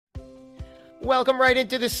Welcome right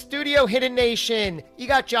into the studio, Hidden Nation. You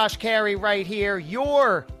got Josh Carey right here,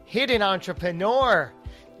 your hidden entrepreneur.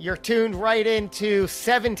 You're tuned right into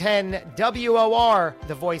 710 WOR,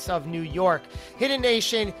 the voice of New York. Hidden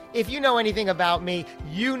Nation, if you know anything about me,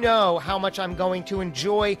 you know how much I'm going to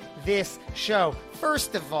enjoy this show.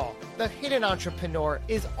 First of all, the Hidden Entrepreneur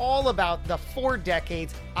is all about the 4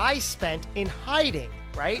 decades I spent in hiding,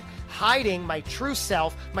 right? Hiding my true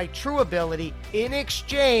self, my true ability in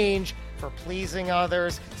exchange for pleasing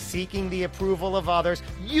others, seeking the approval of others.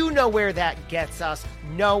 You know where that gets us.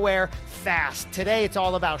 Nowhere fast. Today, it's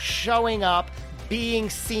all about showing up,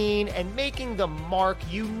 being seen, and making the mark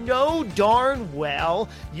you know darn well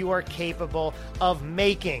you are capable of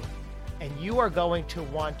making. And you are going to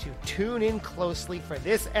want to tune in closely for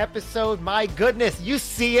this episode. My goodness, you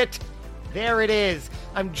see it. There it is.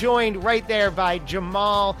 I'm joined right there by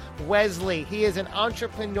Jamaal Wesley. He is an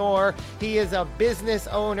entrepreneur. He is a business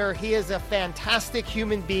owner. He is a fantastic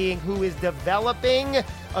human being who is developing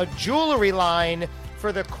a jewelry line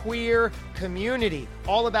for the queer community.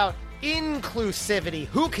 All about inclusivity.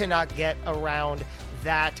 Who cannot get around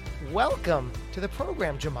that? Welcome to the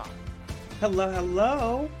program, Jamaal. Hello,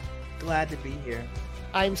 hello. Glad to be here.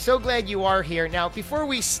 I'm so glad you are here. Now, before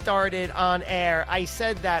we started on air, I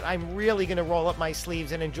said that I'm really going to roll up my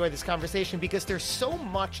sleeves and enjoy this conversation because there's so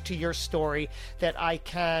much to your story that I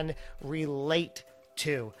can relate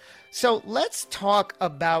to. So let's talk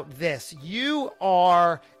about this. You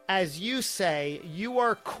are, as you say, you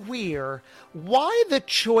are queer. Why the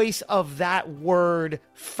choice of that word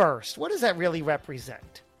first? What does that really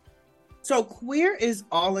represent? So queer is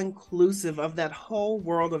all inclusive of that whole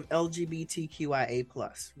world of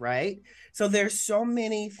LGBTQIA+, right? So there's so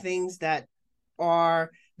many things that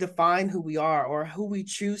are define who we are or who we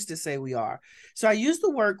choose to say we are. So I use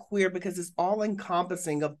the word queer because it's all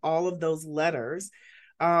encompassing of all of those letters.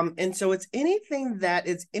 And so it's anything that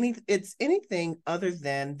it's anything other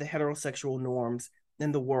than the heterosexual norms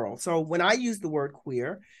in the world. So when I use the word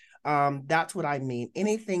queer, that's what I mean.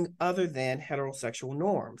 Anything other than heterosexual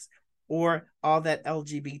norms, or all that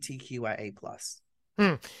LGBTQIA+.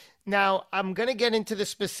 Now, I'm going to get into the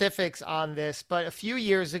specifics on this, but a few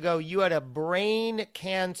years ago, you had a brain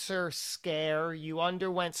cancer scare. You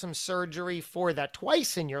underwent some surgery for that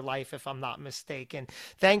twice in your life, if I'm not mistaken.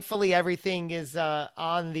 Thankfully, everything is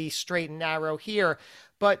on the straight and narrow here.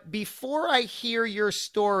 But before I hear your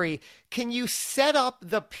story, can you set up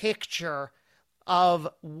the picture of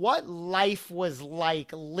what life was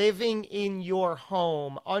like living in your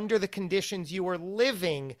home under the conditions you were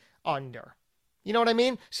living under? You know what I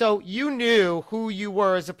mean? So you knew who you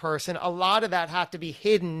were as a person. A lot of that had to be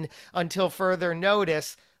hidden until further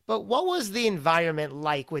notice. But what was the environment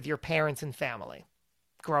like with your parents and family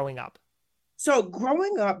growing up? So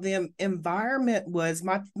growing up, the environment was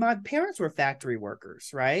my parents were factory workers,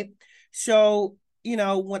 right? So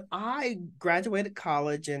when I graduated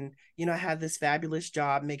college and, I had this fabulous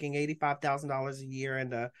job making $85,000 a year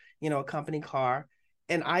and a company car.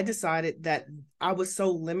 And I decided that I was so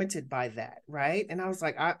limited by that, right? And I was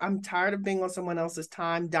like, I'm tired of being on someone else's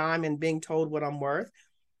time, dime, and being told what I'm worth.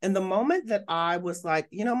 And the moment that I was like,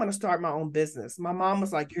 I'm going to start my own business, my mom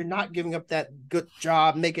was like, you're not giving up that good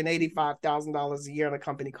job making $85,000 a year in a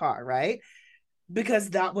company car, right? Because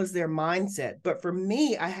that was their mindset. But for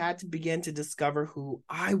me, I had to begin to discover who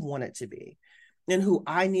I wanted to be and who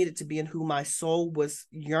I needed to be and who my soul was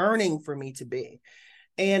yearning for me to be.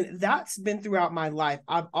 And that's been throughout my life.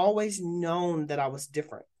 I've always known that I was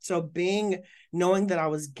different. So knowing that I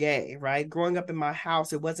was gay, right? Growing up in my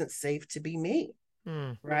house, it wasn't safe to be me,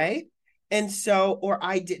 right? And so, or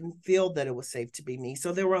I didn't feel that it was safe to be me.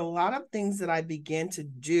 So there were a lot of things that I began to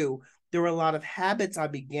do. There were a lot of habits I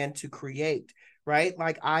began to create, right?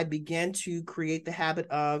 Like I began to create the habit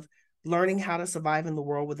of learning how to survive in the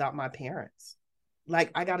world without my parents.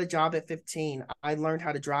 Like I got a job at 15. I learned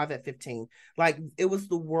how to drive at 15. Like it was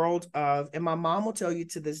the world of, and my mom will tell you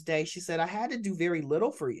to this day, she said, I had to do very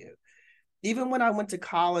little for you. Even when I went to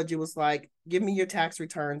college, it was like, give me your tax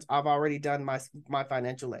returns. I've already done my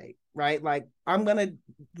financial aid, right? Like I'm going to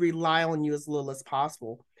rely on you as little as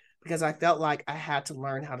possible because I felt like I had to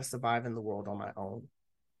learn how to survive in the world on my own.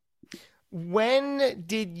 When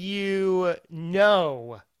did you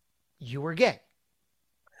know you were gay?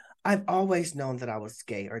 I've always known that I was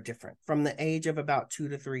gay or different from the age of about 2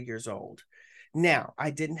 to 3 years old. Now,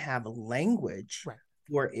 I didn't have a language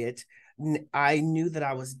for it. I knew that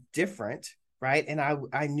I was different, right? And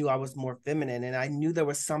I knew I was more feminine, and I knew there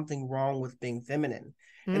was something wrong with being feminine.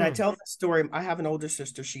 And I tell the story, I have an older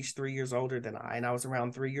sister. She's 3 years older than I, and I was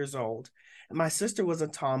around 3 years old. And my sister was a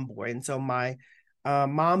tomboy. And so my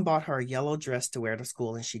Mom bought her a yellow dress to wear to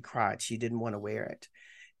school, and she cried. She didn't want to wear it.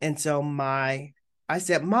 And so I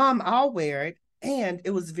said, Mom, I'll wear it. And it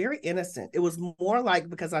was very innocent. It was more like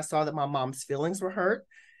because I saw that my mom's feelings were hurt,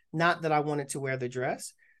 not that I wanted to wear the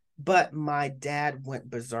dress. But my dad went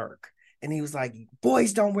berserk and he was like,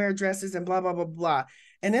 boys don't wear dresses and blah, blah, blah, blah.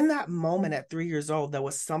 And in that moment at 3 years old, there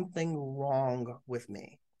was something wrong with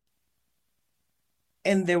me.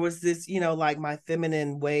 And there was this, like my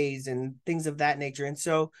feminine ways and things of that nature. And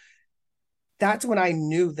so that's when I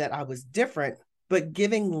knew that I was different, but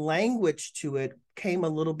giving language to it came a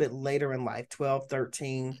little bit later in life, 12,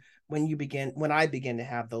 13, when I began to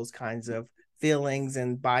have those kinds of feelings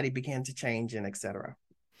and body began to change and etc.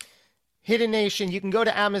 Hidden Nation, you can go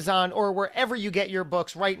to Amazon or wherever you get your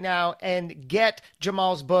books right now and get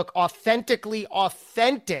Jamaal's book, Authentically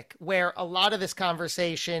Authentic, where a lot of this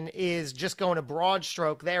conversation is just going a broad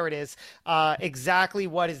stroke. There it is. Exactly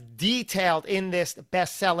what is detailed in this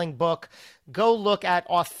best-selling book. Go look at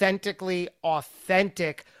Authentically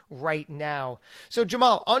Authentic right now. So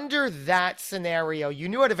Jamaal, under that scenario, you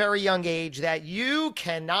knew at a very young age that you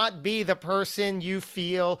cannot be the person you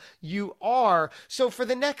feel you are. So for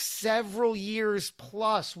the next several years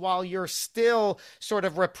plus, while you're still sort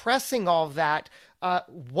of repressing all of that,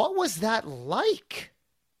 what was that like?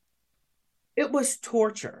 It was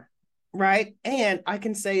torture, right? And I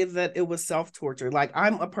can say that it was self-torture. Like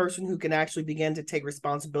I'm a person who can actually begin to take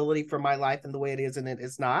responsibility for my life and the way it is and it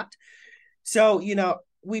is not. So,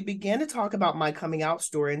 we began to talk about my coming out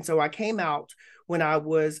story. And so I came out when I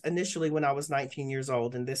was 19 years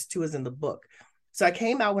old. And this too is in the book. So I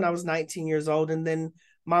came out when I was 19 years old. And then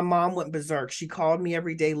my mom went berserk. She called me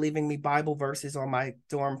every day, leaving me Bible verses on my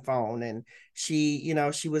dorm phone. And she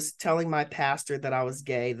was telling my pastor that I was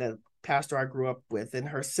gay, the pastor I grew up with, and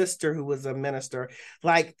her sister, who was a minister.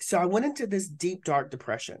 So I went into this deep, dark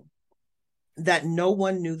depression that no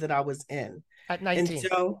one knew that I was in. At 19. And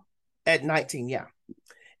so at 19, yeah.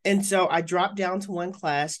 And so I dropped down to one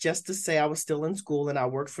class just to say I was still in school and I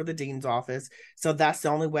worked for the dean's office. So that's the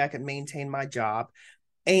only way I could maintain my job.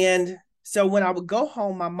 And so when I would go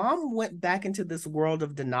home, my mom went back into this world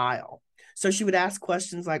of denial. So she would ask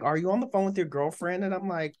questions like, are you on the phone with your girlfriend? And I'm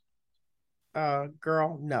like,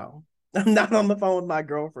 girl, no, I'm not on the phone with my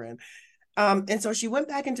girlfriend. And so she went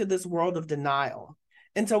back into this world of denial.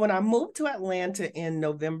 And so when I moved to Atlanta in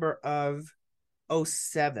November of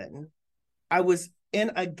 2007, I was in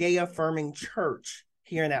a gay affirming church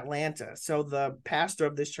here in Atlanta. So the pastor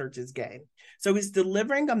of this church is gay. So he's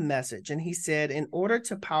delivering a message. And he said, in order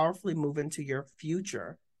to powerfully move into your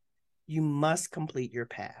future, you must complete your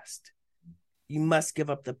past. You must give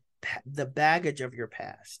up the baggage of your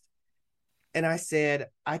past. And I said,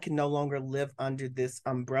 I can no longer live under this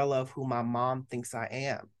umbrella of who my mom thinks I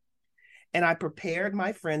am. And I prepared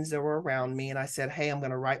my friends that were around me and I said, hey, I'm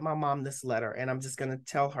going to write my mom this letter and I'm just going to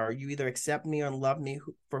tell her, you either accept me and love me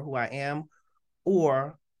for who I am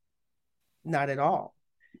or not at all.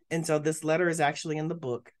 And so this letter is actually in the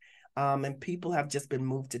book. And people have just been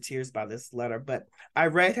moved to tears by this letter. But I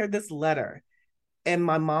read her this letter and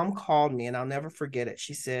my mom called me and I'll never forget it.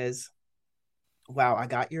 She says, wow, I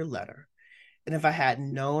got your letter. And if I had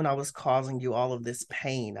known I was causing you all of this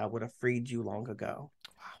pain, I would have freed you long ago.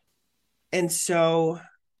 And so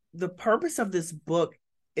the purpose of this book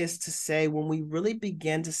is to say when we really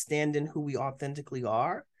begin to stand in who we authentically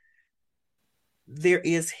are, there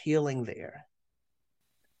is healing there.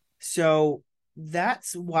 So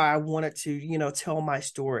that's why I wanted to, tell my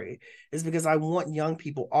story, is because I want young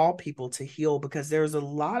people, all people, to heal, because there's a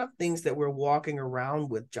lot of things that we're walking around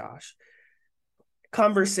with, Josh.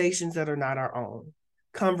 Conversations that are not our own,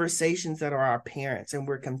 conversations that are our parents, and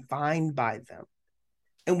we're confined by them.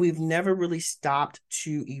 And we've never really stopped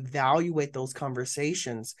to evaluate those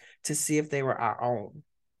conversations to see if they were our own.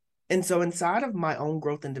 And so inside of my own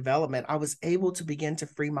growth and development, I was able to begin to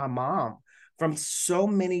free my mom from so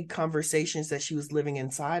many conversations that she was living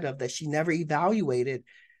inside of that she never evaluated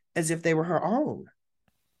as if they were her own.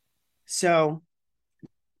 So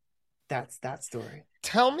that's that story.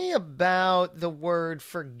 Tell me about the word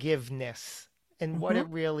forgiveness and what it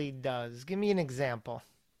really does. Give me an example.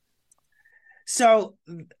 So,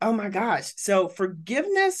 oh my gosh. So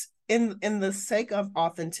forgiveness in the sake of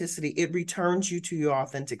authenticity, it returns you to your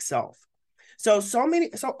authentic self. So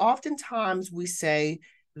oftentimes we say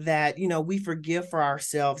that, we forgive for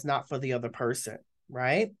ourselves, not for the other person,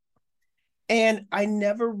 right? And I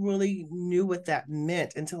never really knew what that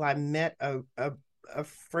meant until I met a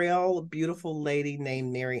frail, beautiful lady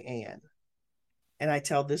named Mary Ann. And I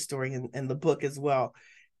tell this story in the book as well.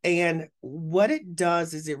 And what it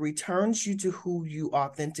does is it returns you to who you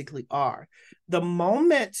authentically are. The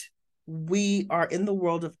moment we are in the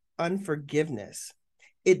world of unforgiveness,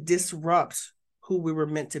 it disrupts who we were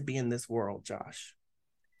meant to be in this world, Josh.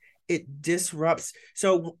 It disrupts.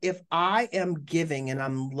 So if I am giving and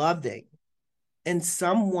I'm loving and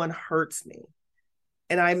someone hurts me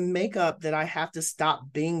and I make up that I have to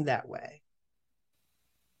stop being that way,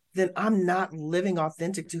 then I'm not living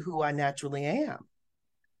authentic to who I naturally am.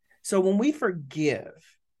 So when we forgive,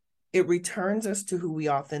 it returns us to who we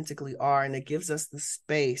authentically are, and it gives us the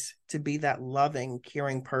space to be that loving,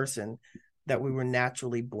 caring person that we were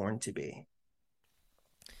naturally born to be.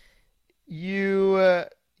 You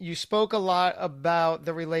spoke a lot about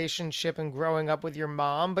the relationship and growing up with your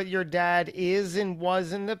mom, but your dad is and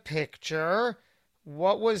was in the picture.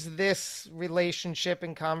 What was this relationship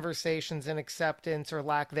and conversations and acceptance or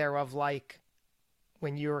lack thereof like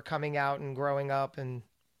when you were coming out and growing up and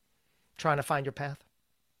trying to find your path?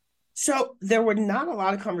 So there were not a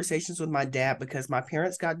lot of conversations with my dad because my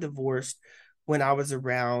parents got divorced when I was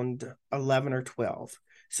around 11 or 12.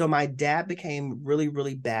 So my dad became really,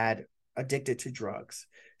 really bad, addicted to drugs.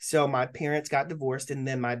 So my parents got divorced, and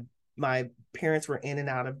then my parents were in and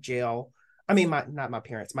out of jail. I mean, my not my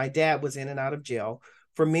parents. My dad was in and out of jail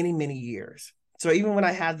for many, many years. So even when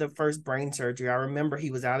I had the first brain surgery, I remember he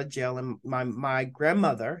was out of jail, and my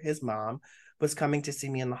grandmother, his mom, was coming to see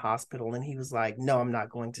me in the hospital, and he was like, no, I'm not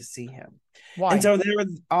going to see him. And Why? so there were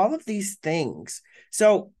all of these things.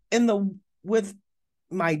 So in the with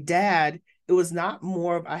my dad, it was not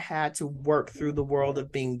more of I had to work through the world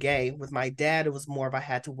of being gay. With my dad, it was more of I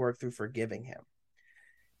had to work through forgiving him.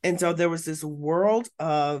 And so there was this world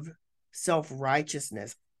of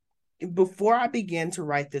self-righteousness. Before I began to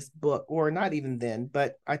write this book, or not even then,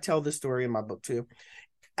 but I tell this story in my book too.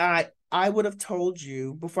 I would have told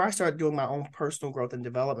you before I started doing my own personal growth and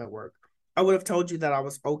development work, I would have told you that I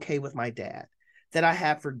was okay with my dad, that I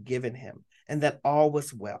had forgiven him, and that all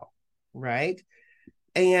was well, right?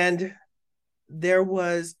 And there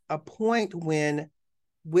was a point when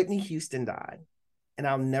Whitney Houston died, and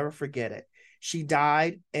I'll never forget it. She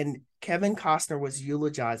died, and Kevin Costner was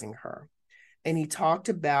eulogizing her. And he talked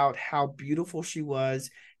about how beautiful she was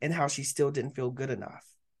and how she still didn't feel good enough.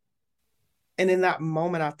 And in that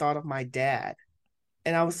moment, I thought of my dad.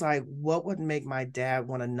 And I was like, what would make my dad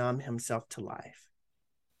want to numb himself to life?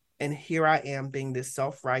 And here I am being this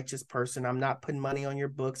self-righteous person. I'm not putting money on your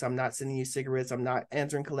books. I'm not sending you cigarettes. I'm not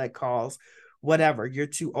answering collect calls, whatever. You're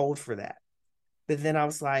too old for that. But then I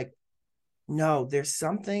was like, no, there's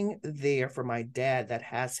something there for my dad that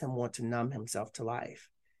has him want to numb himself to life.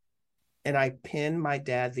 And I pinned my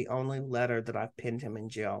dad the only letter that I've pinned him in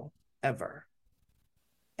jail ever.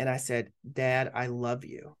 And I said, Dad, I love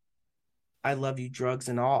you. I love you, drugs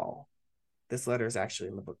and all. This letter is actually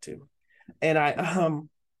in the book too. And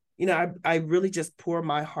I really just poured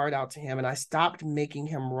my heart out to him, and I stopped making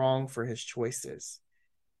him wrong for his choices.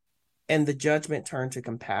 And the judgment turned to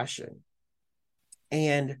compassion.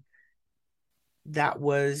 And that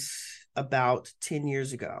was about 10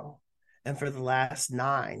 years ago. And for the last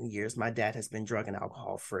 9 years, my dad has been drug and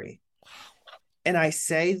alcohol free. And I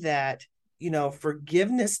say that,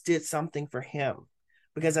 forgiveness did something for him,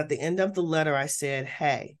 because at the end of the letter, I said,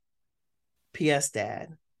 hey, P.S. Dad,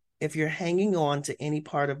 if you're hanging on to any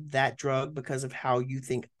part of that drug because of how you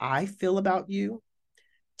think I feel about you,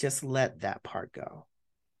 just let that part go.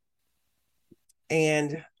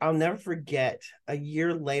 And I'll never forget, a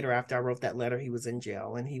year later after I wrote that letter, he was in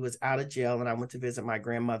jail, and he was out of jail. And I went to visit my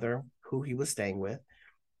grandmother, who he was staying with.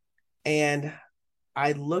 And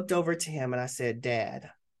I looked over to him and I said, Dad,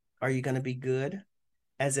 are you going to be good?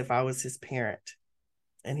 As if I was his parent.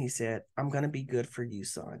 And he said, I'm going to be good for you,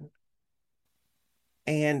 son.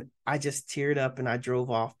 And I just teared up and I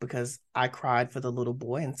drove off because I cried for the little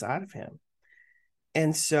boy inside of him.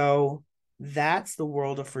 And so that's the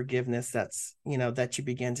world of forgiveness that you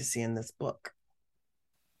begin to see in this book.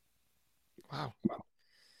 Wow.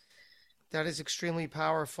 That is extremely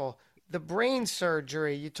powerful. The brain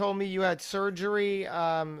surgery, you told me you had surgery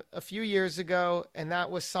a few years ago, and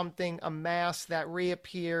that was a mass that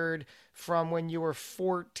reappeared from when you were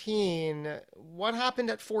 14. What happened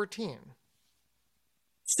at 14?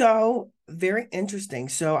 So very interesting.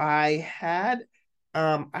 So I had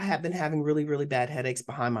been having really, really bad headaches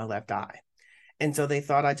behind my left eye. And so they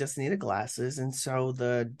thought I just needed glasses. And so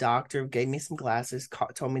the doctor gave me some glasses,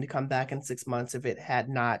 told me to come back in 6 months if it had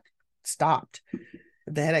not stopped.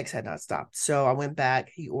 The headaches had not stopped. So I went back.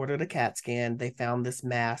 He ordered a CAT scan. They found this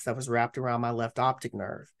mass that was wrapped around my left optic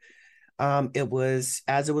nerve. It was,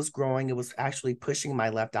 as it was growing, it was actually pushing my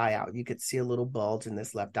left eye out. You could see a little bulge in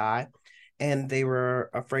this left eye. And they were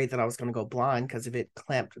afraid that I was going to go blind because if it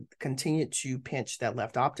continued to pinch that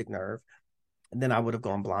left optic nerve, And then I would have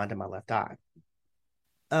gone blind in my left eye.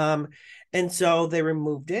 Um, and so they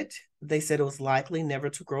removed it. They said it was likely never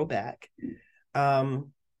to grow back.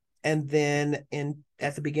 Um, and then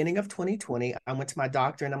at the beginning of 2020, I went to my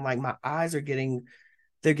doctor and I'm like, my eyes are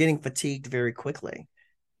they're getting fatigued very quickly.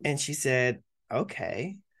 And she said,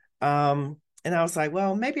 okay. And I was like,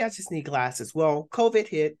 well, maybe I just need glasses. Well, COVID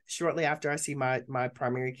hit shortly after I see my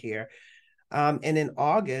primary care. And in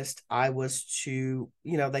August, I was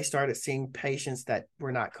they started seeing patients that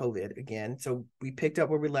were not COVID again. So we picked up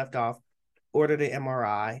where we left off, ordered an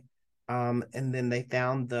MRI, and then they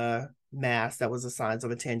found the mass that was the signs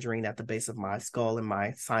of a tangerine at the base of my skull and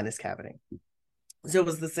my sinus cavity. So it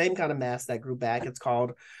was the same kind of mass that grew back. It's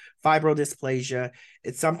called fibrodysplasia.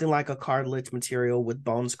 It's something like a cartilage material with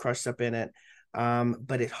bones crushed up in it,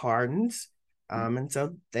 but it hardens. And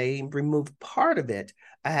so they removed part of it.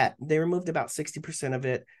 They removed about 60% of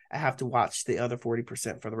it. I have to watch the other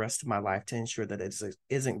 40% for the rest of my life to ensure that it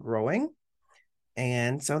isn't growing.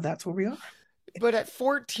 And so that's where we are. But at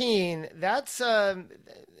 14, that's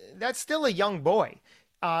still a young boy.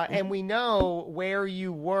 And we know where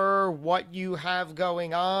you were, what you have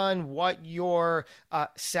going on, what your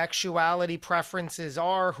sexuality preferences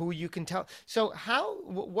are, who you can tell. So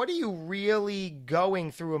what are you really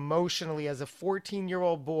going through emotionally as a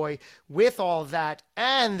 14-year-old boy with all that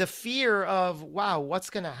and the fear of, wow, what's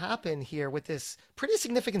going to happen here with this pretty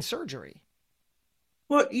significant surgery?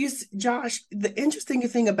 Well, Josh, the interesting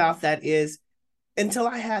thing about that is until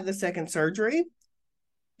I had the second surgery,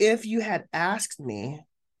 if you had asked me,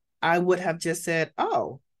 I would have just said,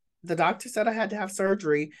 oh, the doctor said I had to have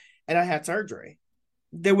surgery and I had surgery.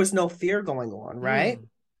 There was no fear going on, right?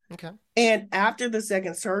 Okay. And after the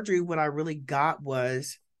second surgery, what I really got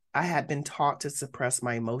was I had been taught to suppress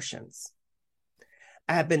my emotions.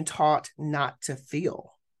 I had been taught not to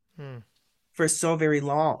feel for so very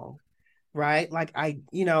long, right? Like I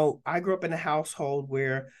grew up in a household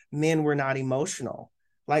where men were not emotional,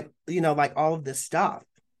 like all of this stuff.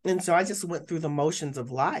 And so I just went through the motions of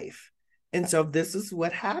life. And so this is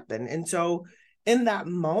what happened. And so in that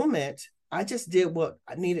moment, I just did what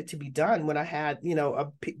needed to be done when I had,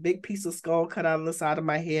 big piece of skull cut out of the side of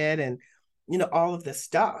my head and, all of this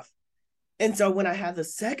stuff. And so when I had the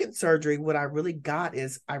second surgery, what I really got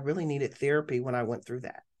is I really needed therapy when I went through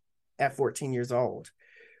that at 14 years old.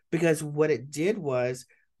 Because what it did was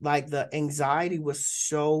like the anxiety was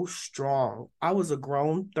so strong. I was a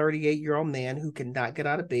grown 38-year-old man who could not get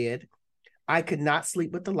out of bed. I could not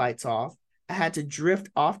sleep with the lights off. I had to drift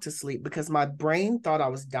off to sleep because my brain thought I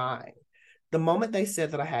was dying. The moment they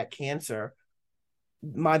said that I had cancer,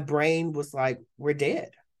 my brain was like, we're dead.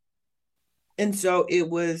 And so it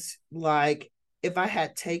was like, if I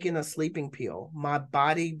had taken a sleeping pill, my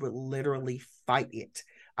body would literally fight it.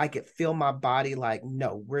 I could feel my body like,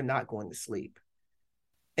 no, we're not going to sleep.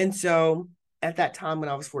 And so at that time when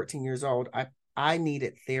I was 14 years old, I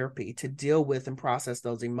needed therapy to deal with and process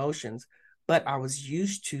those emotions, but I was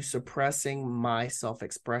used to suppressing my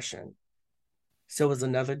self-expression. So it was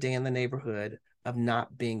another day in the neighborhood of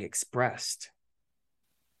not being expressed.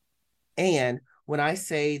 And when I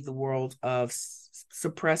say the world of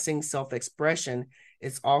suppressing self-expression,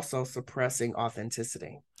 it's also suppressing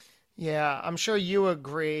authenticity. Yeah, I'm sure you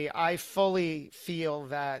agree. I fully feel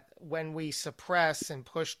that when we suppress and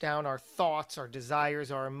push down our thoughts, our desires,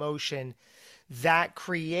 our emotion, that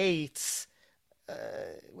creates,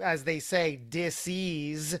 as they say,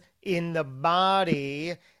 dis-ease in the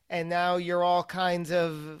body. And now you're all kinds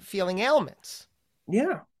of feeling ailments.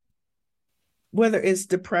 Yeah. Whether it's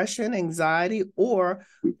depression, anxiety, or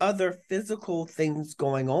other physical things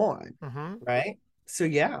going on, right? So,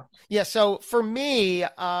 yeah. Yeah, so for me,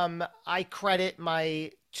 I credit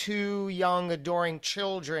my two young, adoring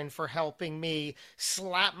children for helping me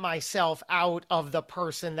slap myself out of the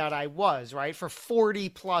person that I was, right? For 40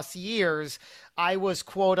 plus years, I was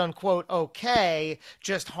quote unquote okay,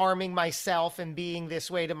 just harming myself and being this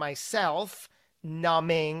way to myself,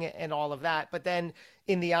 numbing and all of that. But then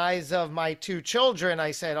in the eyes of my two children,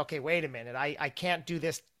 I said, okay, wait a minute. I can't do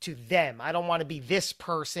this to them. I don't want to be this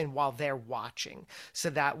person while they're watching. So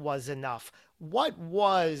that was enough. What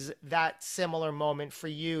was that similar moment for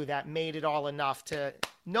you that made it all enough to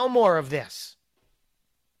no more of this?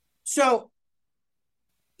 So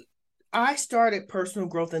I started personal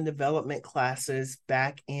growth and development classes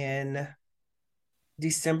back in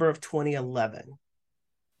December of 2011.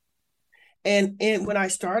 And when I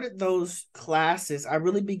started those classes, I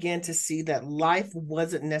really began to see that life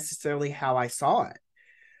wasn't necessarily how I saw it,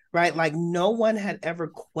 right? Like no one had ever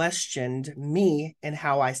questioned me and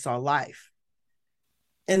how I saw life.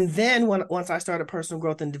 And then once I started personal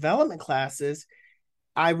growth and development classes,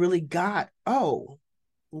 I really got, oh,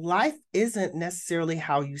 life isn't necessarily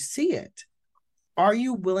how you see it. Are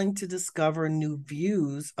you willing to discover new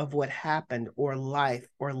views of what happened or life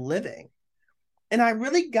or living? And I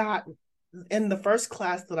really got in the first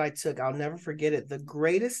class that I took, I'll never forget it. The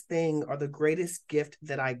greatest thing or the greatest gift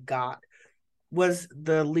that I got was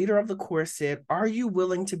the leader of the course said, are you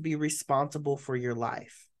willing to be responsible for your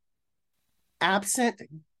life? Absent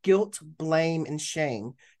guilt, blame, and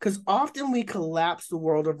shame. Because often we collapse the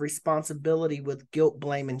world of responsibility with guilt,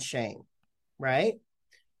 blame, and shame, right?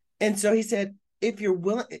 And so he said, if you're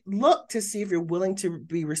willing, look to see if you're willing to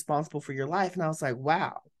be responsible for your life. And I was like,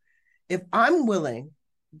 wow, if I'm willing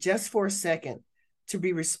just for a second to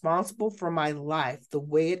be responsible for my life, the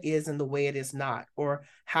way it is and the way it is not, or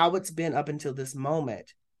how it's been up until this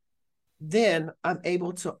moment, then I'm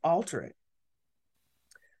able to alter it.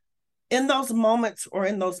 In those moments or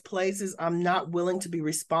in those places, I'm not willing to be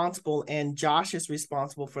responsible. And Josh is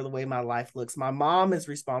responsible for the way my life looks. My mom is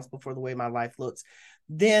responsible for the way my life looks.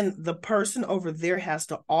 Then the person over there has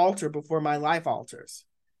to alter before my life alters.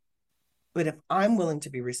 But if I'm willing to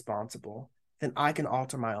be responsible, then I can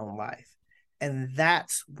alter my own life. And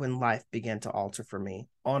that's when life began to alter for me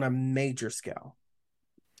on a major scale.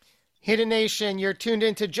 Hidden Nation, you're tuned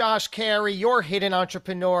into Josh Carey, your hidden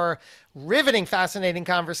entrepreneur. Riveting, fascinating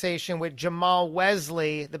conversation with Jamaal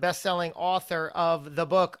Wesley, the best-selling author of the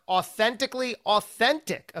book Authentically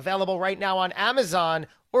Authentic, available right now on Amazon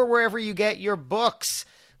or wherever you get your books.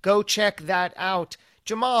 Go check that out.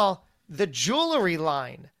 Jamaal, the jewelry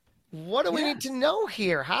line. What do we need to know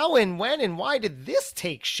here? How and when and why did this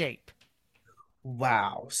take shape?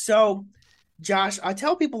 Wow. So, Josh, I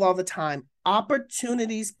tell people all the time,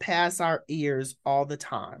 opportunities pass our ears all the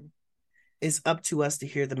time. It's up to us to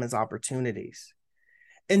hear them as opportunities.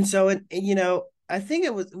 And so, I think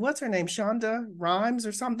it was, what's her name? Shonda Rhimes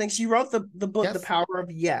or something. She wrote the book, Yes. The Power of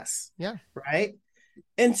Yes. Yeah. Right.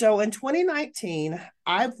 And so in 2019,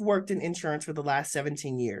 I've worked in insurance for the last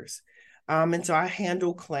 17 years. And so I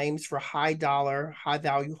handle claims for high dollar, high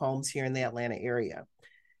value homes here in the Atlanta area.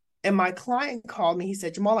 And my client called me. He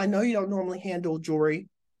said, Jamaal, I know you don't normally handle jewelry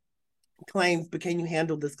claims, but can you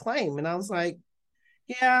handle this claim? And I was like,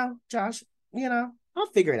 yeah, Josh, I'll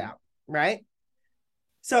figure it out. Right.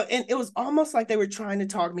 So, and it was almost like they were trying to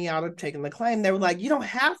talk me out of taking the claim. They were like, you don't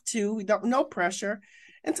have to, we don't, no pressure.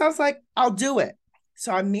 And so I was like, I'll do it.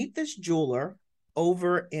 So I meet this jeweler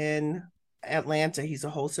over in Atlanta. He's a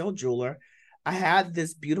wholesale jeweler. I had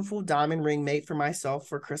this beautiful diamond ring made for myself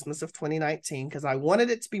for Christmas of 2019 because I wanted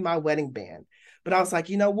it to be my wedding band. But I was like,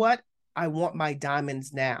 you know what? I want my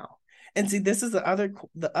diamonds now. And see, this is the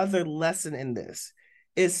other lesson in this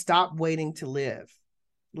is stop waiting to live.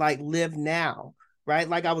 Like live now, right?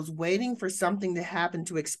 Like I was waiting for something to happen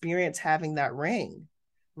to experience having that ring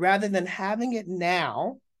rather than having it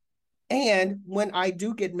now. And when I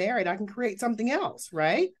do get married, I can create something else,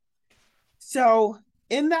 right? So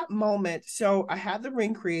in that moment, so I had the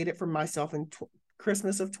ring created for myself in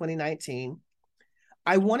Christmas of 2019.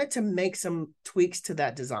 I wanted to make some tweaks to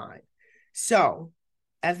that design. So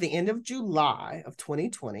at the end of July of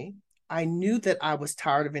 2020, I knew that I was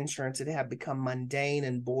tired of insurance. It had become mundane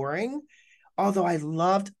and boring. Although I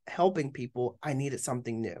loved helping people, I needed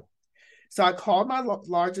something new. So I called my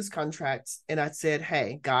largest contracts and I said,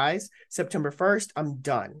 hey, guys, September 1st, I'm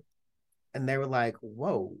done. And they were like,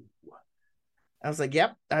 whoa. I was like,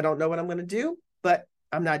 yep, I don't know what I'm going to do, but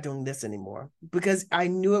I'm not doing this anymore because I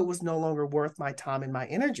knew it was no longer worth my time and my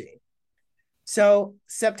energy. So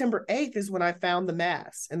September 8th is when I found the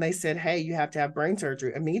mass and they said, hey, you have to have brain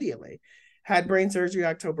surgery immediately. Had brain surgery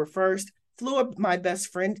October 1st, flew my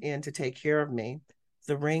best friend in to take care of me.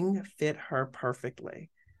 The ring fit her perfectly.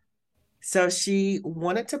 So she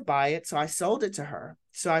wanted to buy it. So I sold it to her.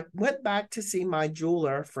 So I went back to see my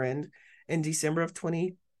jeweler friend in December of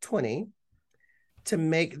 2020 to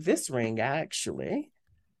make this ring actually.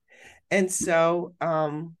 And so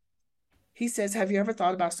he says, have you ever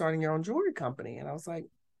thought about starting your own jewelry company? And I was like,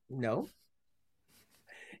 no.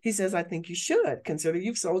 He says, I think you should consider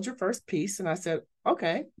you've sold your first piece. And I said,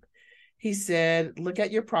 okay. He said, look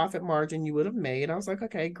at your profit margin you would have made. I was like,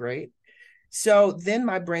 okay, great. So then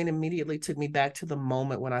my brain immediately took me back to the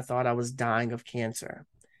moment when I thought I was dying of cancer.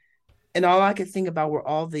 And all I could think about were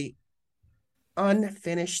all the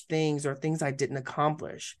unfinished things or things I didn't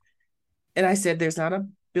accomplish. And I said, there's not a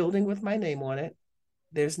building with my name on it.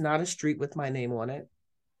 There's not a street with my name on it.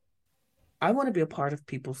 I want to be a part of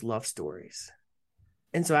people's love stories.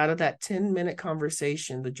 And so out of that 10-minute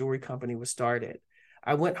conversation, the jewelry company was started.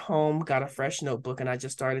 I went home, got a fresh notebook, and I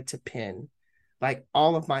just started to pen like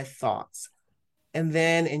all of my thoughts. And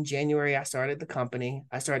then in January, I started the company.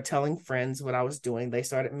 I started telling friends what I was doing. They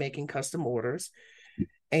started making custom orders.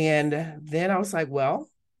 And then I was like, well,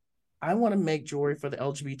 I want to make jewelry for the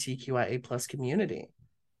LGBTQIA plus community.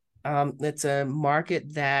 It's a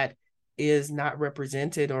market that is not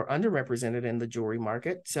represented or underrepresented in the jewelry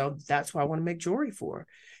market. So that's what I want to make jewelry for.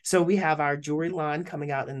 So we have our jewelry line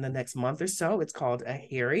coming out in the next month or so. It's called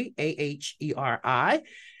Aheri, Aheri.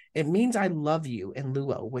 It means I love you in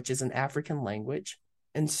Luo, which is an African language.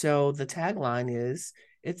 And so the tagline is,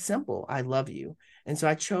 it's simple, I love you. And so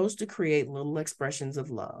I chose to create little expressions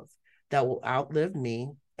of love that will outlive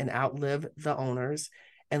me and outlive the owners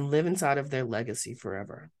and live inside of their legacy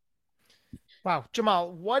forever. Wow.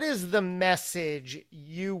 Jamaal, what is the message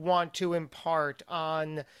you want to impart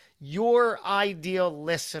on your ideal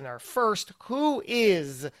listener? First, who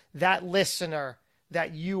is that listener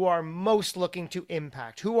that you are most looking to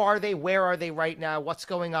impact? Who are they? Where are they right now? What's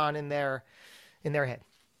going on in their head?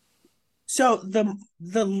 So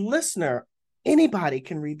the listener, anybody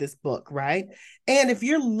can read this book, right? And if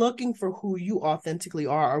you're looking for who you authentically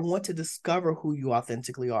are or want to discover who you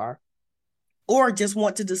authentically are, or just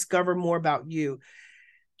want to discover more about you,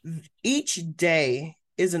 each day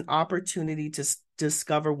is an opportunity to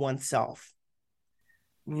discover oneself.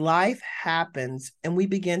 Life happens and we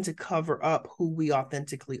begin to cover up who we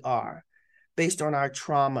authentically are based on our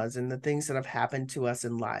traumas and the things that have happened to us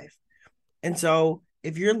in life. And so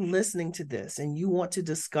if you're listening to this and you want to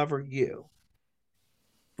discover you,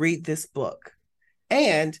 read this book.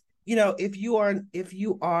 And, if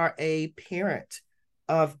you are a parent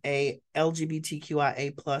of a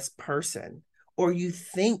LGBTQIA plus person, or you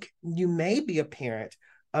think you may be a parent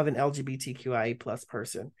of an LGBTQIA plus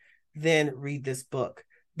person, then read this book.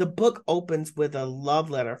 The book opens with a love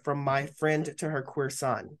letter from my friend to her queer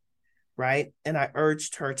son, right? And I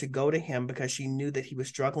urged her to go to him because she knew that he was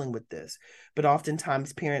struggling with this. But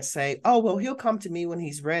oftentimes parents say, oh, well, he'll come to me when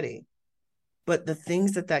he's ready. But the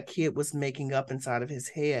things that kid was making up inside of his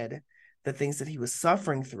head, the things that he was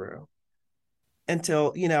suffering through,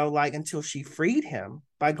 until she freed him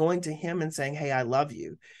by going to him and saying, hey, I love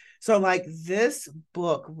you. So this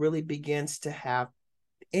book really begins to have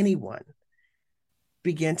anyone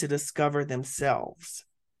begin to discover themselves,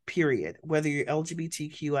 period. Whether you're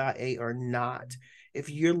LGBTQIA or not, if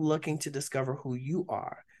you're looking to discover who you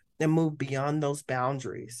are and move beyond those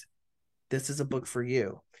boundaries, this is a book for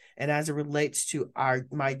you. And as it relates to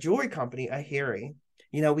my jewelry company, Aheri,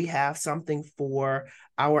 we have something for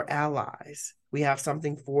our allies. We have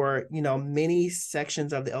something for, many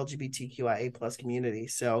sections of the LGBTQIA plus community.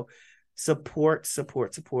 So support.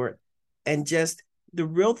 And just the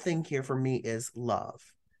real thing here for me is love.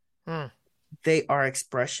 They are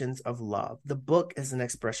expressions of love. The book is an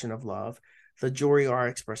expression of love. The jewelry are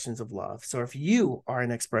expressions of love. So if you are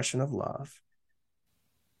an expression of love,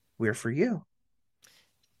 we're for you.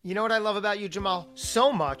 You know what I love about you, Jamaal?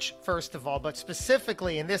 So much, first of all, but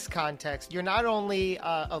specifically in this context, you're not only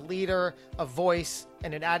a leader, a voice,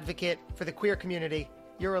 and an advocate for the queer community,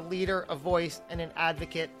 you're a leader, a voice, and an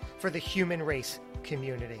advocate for the human race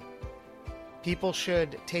community. People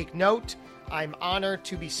should take note. I'm honored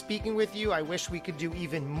to be speaking with you. I wish we could do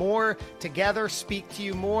even more together, speak to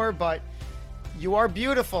you more, but you are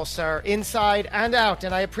beautiful, sir, inside and out,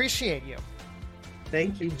 and I appreciate you.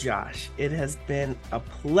 Thank you, Josh. It has been a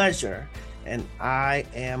pleasure, and I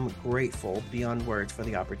am grateful beyond words for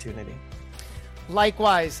the opportunity.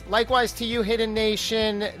 Likewise to you, Hidden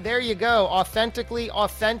Nation. There you go. Authentically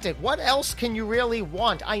authentic. What else can you really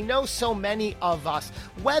want? I know so many of us,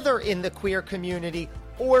 whether in the queer community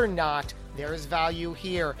or not, there is value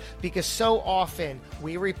here because so often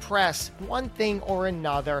we repress one thing or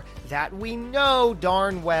another that we know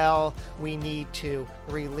darn well we need to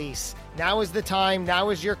release. Now is the time.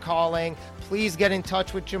 Now is your calling. Please get in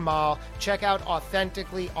touch with Jamaal. Check out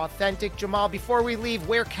Authentically Authentic. Jamaal, before we leave,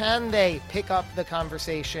 where can they pick up the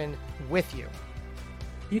conversation with you?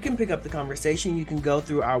 You can pick up the conversation. You can go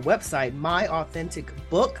through our website,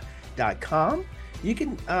 myauthenticbook.com. You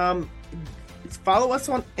can follow us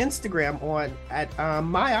on Instagram at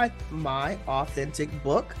my authentic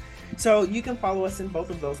book. So you can follow us in both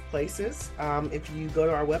of those places. If you go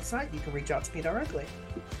to our website, you can reach out to me directly.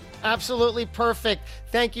 Absolutely perfect.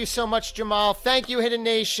 Thank you so much, Jamaal. Thank you, Hidden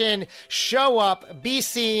Nation. Show up, be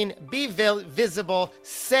seen, be visible,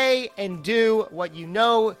 say and do what you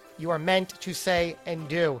know you are meant to say and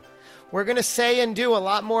do. We're going to say and do a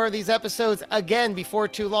lot more of these episodes again before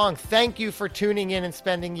too long. Thank you for tuning in and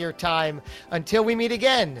spending your time. Until we meet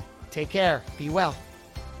again, take care. Be well.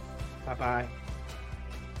 Bye-bye.